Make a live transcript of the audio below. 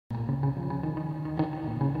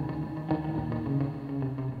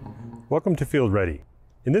Welcome to Field Ready.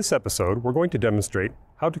 In this episode, we're going to demonstrate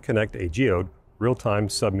how to connect a Geode real-time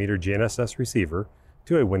sub-meter GNSS receiver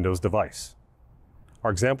to a Windows device.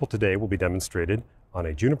 Our example today will be demonstrated on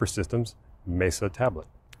a Juniper Systems Mesa tablet.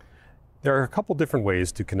 There are a couple different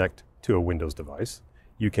ways to connect to a Windows device.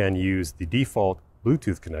 You can use the default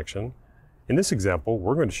Bluetooth connection. In this example,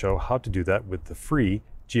 we're going to show how to do that with the free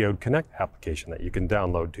Geode Connect application that you can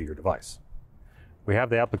download to your device. We have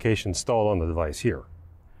the application installed on the device here.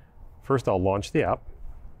 First, I'll launch the app.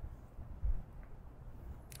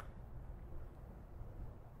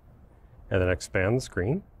 And then expand the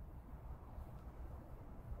screen.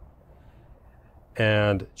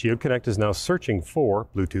 And Geode Connect is now searching for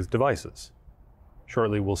Bluetooth devices.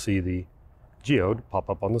 Shortly, we'll see the Geode pop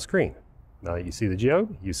up on the screen. Now that you see the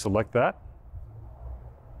Geode, you select that.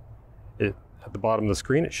 At the bottom of the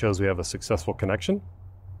screen, it shows we have a successful connection.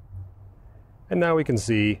 And now we can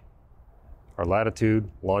see our latitude,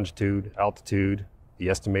 longitude, altitude, the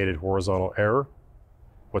estimated horizontal error,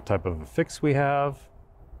 what type of a fix we have,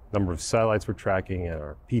 number of satellites we're tracking, and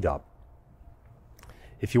our PDOP.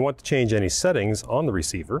 If you want to change any settings on the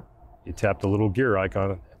receiver, you tap the little gear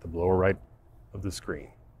icon at the lower right of the screen.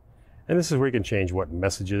 And this is where you can change what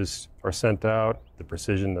messages are sent out, the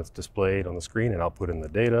precision that's displayed on the screen and output in the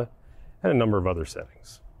data, and a number of other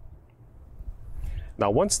settings.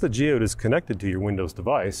 Now, once the Geode is connected to your Windows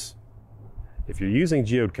device, if you're using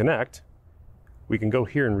Geode Connect, we can go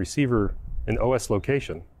here in Receiver and OS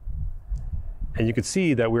Location, and you can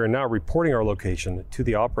see that we are now reporting our location to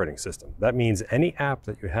the operating system. That means any app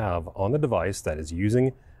that you have on the device that is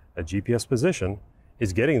using a GPS position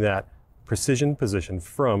is getting that precision position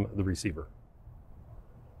from the receiver.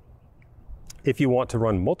 If you want to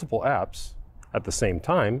run multiple apps at the same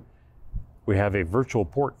time, we have a virtual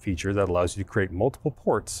port feature that allows you to create multiple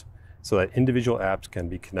ports so that individual apps can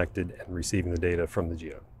be connected and receiving the data from the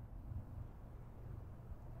Geode.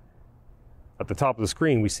 At the top of the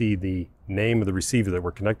screen, we see the name of the receiver that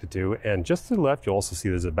we're connected to, and just to the left, you'll also see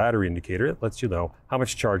there's a battery indicator. It lets you know how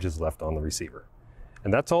much charge is left on the receiver.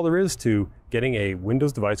 And that's all there is to getting a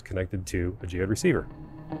Windows device connected to a Geode receiver.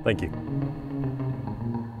 Thank you.